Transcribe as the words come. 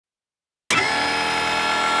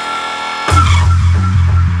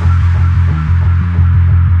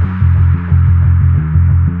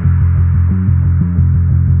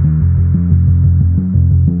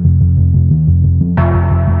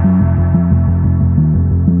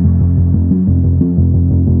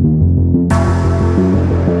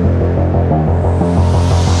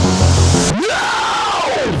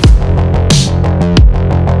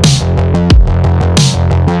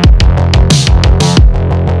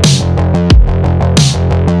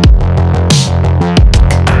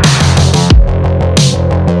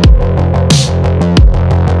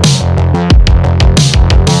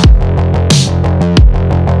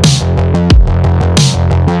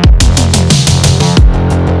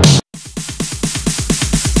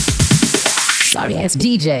Sorry ass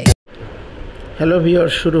DJ. Hello viewer,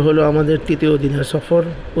 শুরু হলো আমাদের তৃতীয় দিনের সফর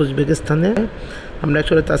উজবেকিস্তানে। আমরা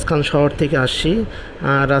অ্যাকচুয়ালি তাসখান শহর থেকে আসছি,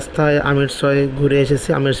 রাস্তায় আমিরসয় ঘুরে এসেছি।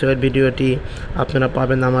 আমিরসয়ের ভিডিওটি আপনারা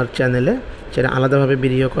পাবেন আমার চ্যানেলে, যেটা আলাদাভাবে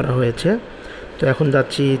ভিডিও করা হয়েছে। তো এখন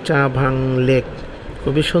যাচ্ছি চাভাং লেক,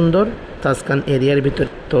 খুবই সুন্দর তাসখান এরিয়ার ভিতর।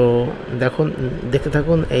 তো দেখতে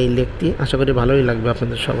থাকুন এই লেকটি, আশা করি ভালোই লাগবে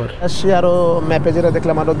আপনাদের সবার। আসছি আরও ম্যাপে যেটা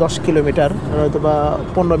দেখলাম আরও 10 কিলোমিটার, হয়তো বা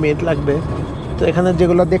 15 মিনিট লাগবে। তো এখানে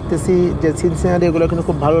যেগুলো দেখতেছি যে সিনসিনারি, এগুলো কিন্তু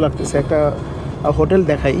খুব ভালো লাগতেছে। একটা হোটেল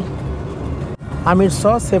দেখাই, আমির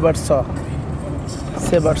সেবার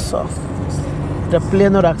এটা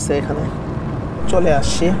প্লেনও রাখছে এখানে। চলে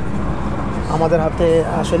আসছি, আমাদের হাতে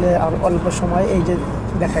আসলে আর অল্প সময়। এই যে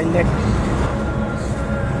দেখাই লেক,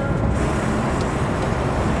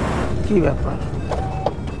 কি ব্যাপার।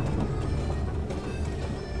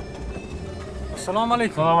 Assalomu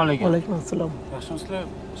alaykum. Assalomu alaykum. ওয়ালাইকুম আসসালাম। Yaxshimisizlar?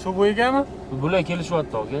 Suv bo'yigami? Bular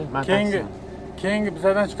kelishyapti aka. Men Keyingi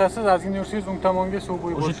bizlardan chiqasiz, ozgina yursangiz o'ng tomonga suv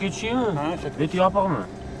bo'yi o'sha bor. yerga tushaymi? Ha, o'sha yerga. Beti yopiqmi?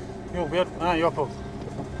 Yo'q, bu yer yopiq.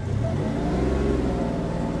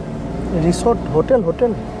 Resort, hotel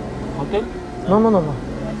Hotel? No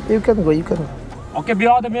you can go. Aka bu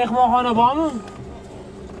yoqda mehmonxona bormi?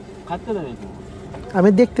 Qayerda ekan? আমি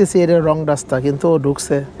দেখতেছি এর রং রাস্তা, কিন্তু ও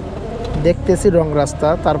ঢুকছে। দেখতেছি রং রাস্তা,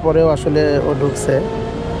 তারপরেও আসলে ও ঢুকছে।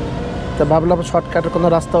 তো ভাবলাম শর্টকাটের কোনো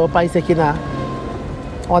রাস্তা ও পাইছে কিনা।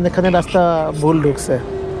 অনেকখানি রাস্তা ভুল ঢুকছে।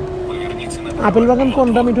 আপেল বাগান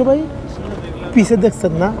কোনটা মিঠু ভাই? পিছে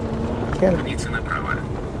দেখছেন না?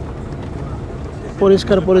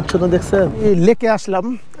 পরিষ্কার পরিচ্ছন্ন দেখছেন। এই লেকে আসলাম,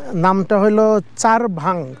 নামটা হলো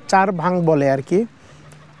চারভাং বলে আর কি।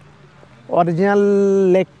 অরিজিনাল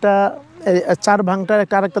লেকটা চারভাংটার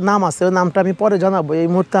আরেকটা নাম আছে, ওই নামটা আমি পরে জানাবো। এই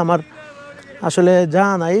মুহূর্তে আমার আসলে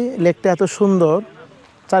জানা নাই। লেকটা এত সুন্দর,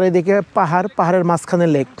 চারিদিকে পাহাড়ের মাঝখানে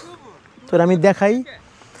লেক। তো আমি দেখাই,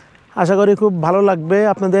 আশা করি খুব ভালো লাগবে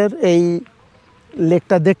আপনাদের এই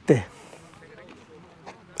লেকটা দেখতে।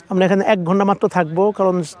 আমরা এখানে 1 ঘন্টা মাত্র থাকবো,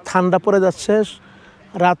 কারণ ঠান্ডা পড়ে যাচ্ছে,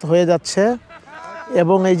 রাত হয়ে যাচ্ছে।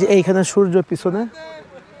 এবং এই যে এইখানে সূর্য পিছনে,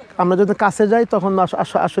 আমরা যদি কাছে যাই তখন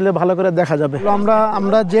আসলে ভালো করে দেখা যাবে।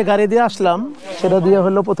 আমরা যে গাড়ি দিয়ে আসলাম সেটা দিয়ে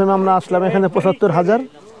হলো, প্রথমে আমরা আসলাম এখানে 75,000,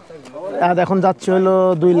 আর এখন যাচ্ছে হলো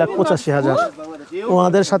 2,85,000।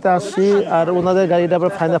 ওনাদের সাথে আসছি, আর ওনাদের গাড়িটা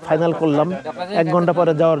আবার ফাইনাল করলাম 1 ঘন্টা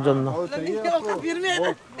পরে যাওয়ার জন্য।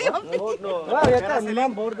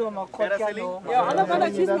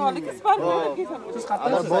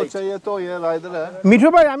 মিঠু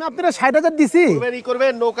ভাই, আমি আপনারা 60,000 দিছি,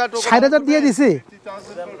 60,000 দিয়ে দিছি,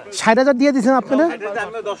 60,000 দিয়ে দিছেন আপনারা?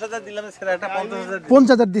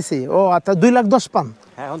 50,000 দিছি। ও আচ্ছা, 2,10,000 পান।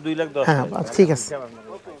 হ্যাঁ, ঠিক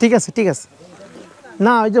আছে।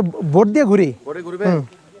 না, ওই যে বোট দিয়ে ঘুরি,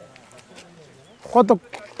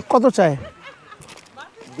 কত চাই?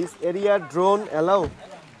 This area drone allow?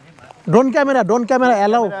 Drone camera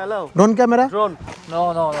allow? Drone camera No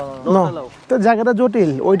allow. তো জায়গাটা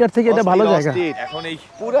জটিল, ওইটার থেকে এটা ভালো জায়গা। এখন এই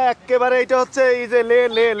পুরো একেবারে এটা হচ্ছে এই যে লে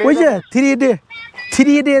ওই যে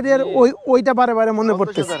 3D এর ওইটা বারে মনে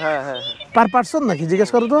পড়তেছে। হ্যাঁ পার পারসন নাকি জিজ্ঞেস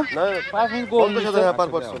করো তো? না, 5 minutes going. 50,000 per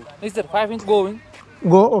person. Is there 5 minutes going?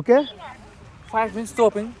 Go, okay 5 minutes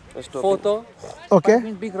stopping. Photo. Okay. 5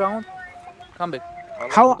 minutes big round. Come back.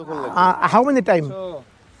 How many time?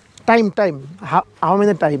 How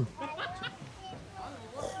many time?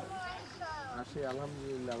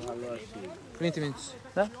 20 minutes.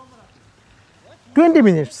 20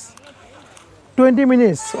 minutes. 20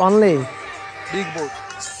 minutes only.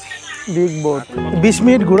 Big boat. 20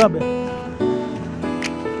 minute ঘোরাবে।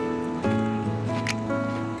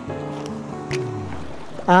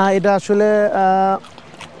 এটা আসলে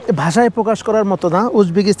ভাষায় প্রকাশ করার মতো না।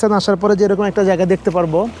 Uzbekistan আসার পরে যেরকম একটা জায়গা দেখতে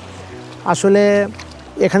পারবো, আসলে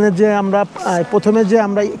এখানে যে আমরা প্রথমে যে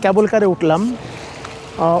আমরা ক্যাবল কারে উঠলাম,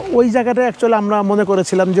 ওই জায়গাটা অ্যাকচুয়ালি আমরা মনে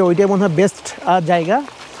করেছিলাম যে ওইটাই মনে হয় বেস্ট জায়গা।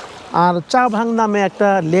 আর চাভাং নামে একটা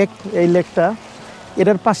লেক, এই লেকটা,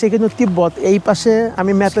 এটার পাশে কিন্তু তিব্বত। এই পাশে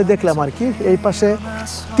আমি ম্যাপে দেখলাম আর কি, এই পাশে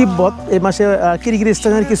তিব্বত, এই মাসে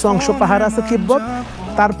কিরগিজস্তানের কিছু অংশ পাহাড় আছে তিব্বত,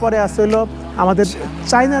 তারপরে আছে হলো আমাদের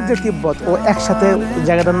চায়নার যে তিব্বত, ও একসাথে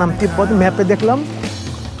জায়গাটার নাম তিব্বত ম্যাপে দেখলাম।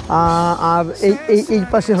 আর এই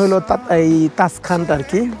পাশে হলো এই তাসখানটা আর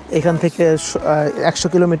কি। এখান থেকে 100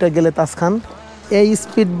 কিলোমিটার গেলে তাসখান। এই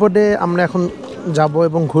স্পিড বোটে আমরা এখন যাব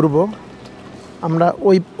এবং ঘুরবো। আমরা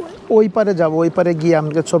ওই পারে যাব, ওই পারে গিয়ে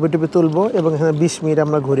আমাকে ছবি টবি তুলবো এবং এখানে 20 মিনিট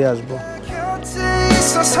আমরা ঘুরে আসবো।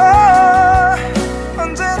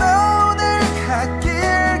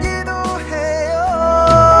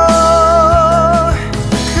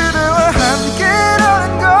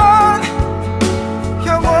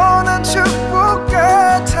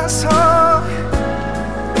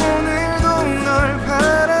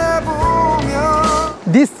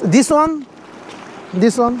 This one.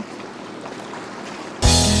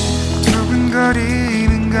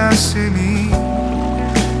 두근거리는 가슴이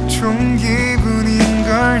좋은 기분인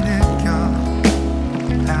걸 느껴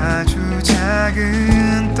아주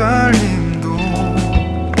작은 떨림도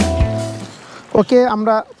ওকে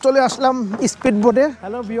আমরা চলে আসলাম স্পিড বোটে।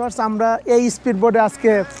 হ্যালো ভিউয়ার্স, আমরা এই স্পিড বোটে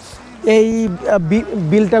আজকে এই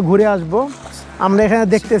বিলটা ঘুরে আসব। আমরা এখানে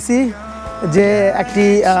দেখতেছি যে একটি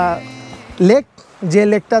লেক, যে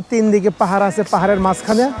লেকটা 3 দিকে পাহাড় আছে, পাহাড়ের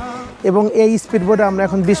মাঝখানে, এবং এই স্পিড বোটে আমরা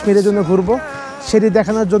এখন 20 মিনিটের জন্য ঘুরবো। সেটি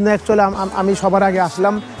দেখানোর জন্য অ্যাকচুয়ালি আমি সবার আগে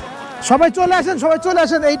আসলাম। সবাই চলে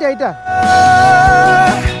আসেন, এইটা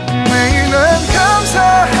매일 난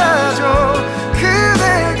감사하죠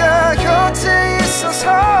그대가 곁에 있어서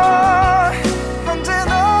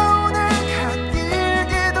언제나 오늘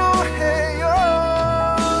갓길기도 해요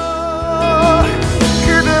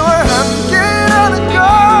그대와 함께라는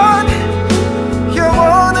건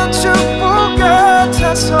영원한 축복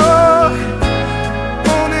같아서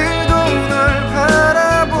오늘도 널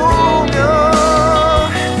바라보며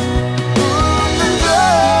웃는다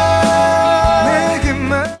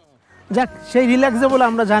내게만 যাক, সেই রিল্যাক্সেবল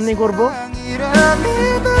আমরা জার্নি করব।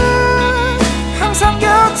 사랑이라면 항상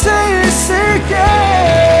곁에 있을게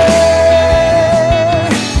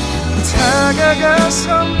다가가서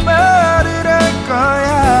말을 할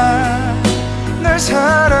거야 널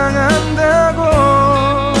사랑한다고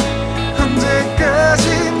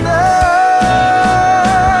언제까지나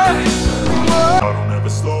I don't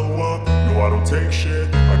ever slow up, no I don't take shit.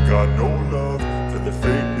 I got no love for the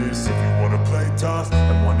fakeness. If you wanna play tough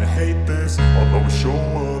and wanna hate this, I'll always show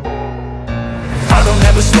up. I don't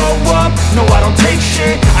ever slow up, no I don't take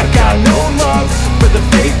shit. I got no love for the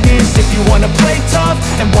fakeness. If you wanna play tough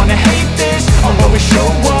and wanna hate this, I'll always show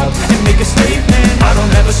up and make a statement. I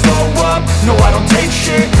don't ever slow up, no I don't take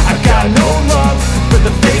shit. I got no love for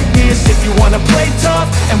the fakeness. If you wanna play tough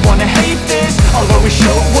and wanna hate this, I'll always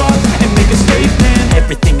show up and make a statement.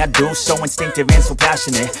 Everything I do so instinctive and so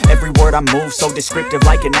passionate. Every word I move so descriptive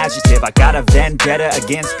like an adjective. I got a vendetta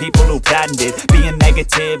against people who patented being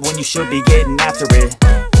negative when you should be getting after it.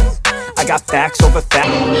 I got facts over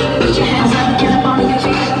facts. Put your hands up, get up on your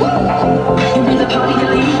feet. You bring the party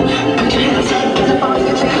going. Put your hands up, get up on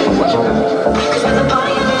your feet. 'Cause when the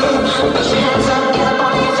party going, put your hands up, get up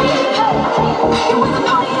on your feet. You bring the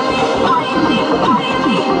party going, party going, party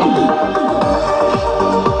going.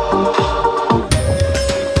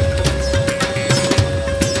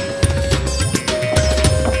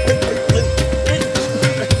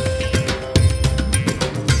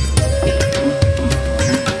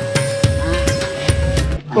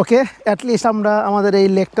 Okay, at least আমরা আমাদের এই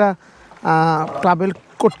লেকটা travel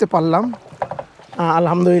করতে পারলাম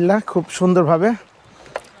আলহামদুলিল্লাহ, খুব সুন্দরভাবে,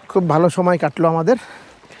 খুব ভালো সময় কাটলো আমাদের।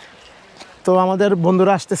 তো আমাদের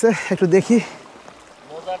বন্ধুরা আসতেছে, একটু দেখি।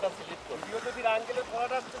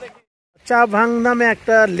 চাভাং নামে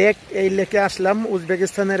একটা লেক, এই লেকে আসলাম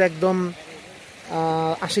উজবেকিস্তানের একদম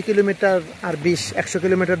 80 কিলোমিটার আর 100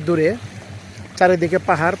 কিলোমিটার দূরে, চারিদিকে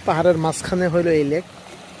পাহাড়, পাহাড়ের মাঝখানে হলো এই লেক।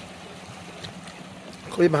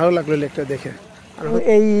 খুবই ভালো লাগলো লেকটা দেখে।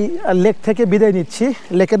 এই লেক থেকে বিদায় নিচ্ছি।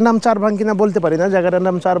 লেকের নাম চারভাং কিনা বলতে পারি না, জায়গাটার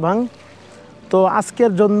নাম চারভাং। তো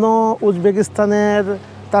আজকের জন্য উজবেকিস্তানের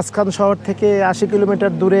তাসখান শহর থেকে 80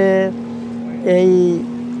 কিলোমিটার দূরে এই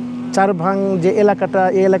চারভাং যে এলাকাটা,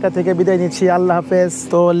 এই এলাকা থেকে বিদায় নিচ্ছি। আল্লাহ হাফেজ।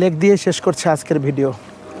 তো লেক দিয়ে শেষ করছে আজকের ভিডিও।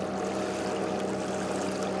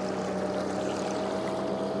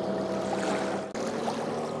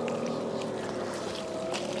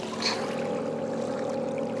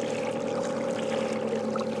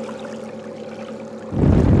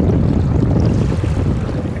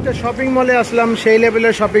 শপিং মলে আসলাম, সেই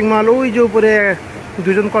লেভেলের শপিং মল। ওই যে উপরে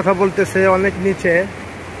দুজন কথা বলতেছে, অনেক নিচে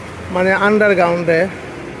মানে আন্ডারগ্রাউন্ডে।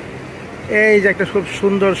 এই যে একটা খুব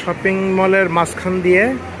সুন্দর শপিং মলের মাঝখান দিয়ে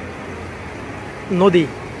নদী,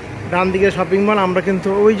 ডান দিকে শপিং মল। আমরা কিন্তু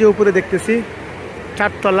ওই যে উপরে দেখতেছি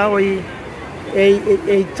 4 তলা, ওই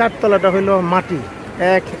এই 4 তলাটা হলো মাটি।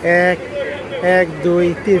 1 2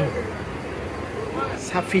 3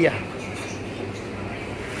 সাফিয়া।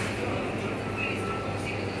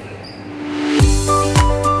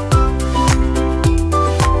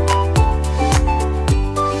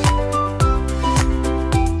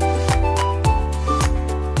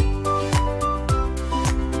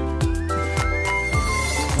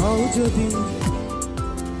 যদি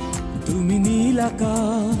তুমি নীল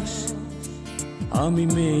আকাশ, আমি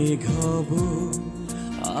মেঘ হব।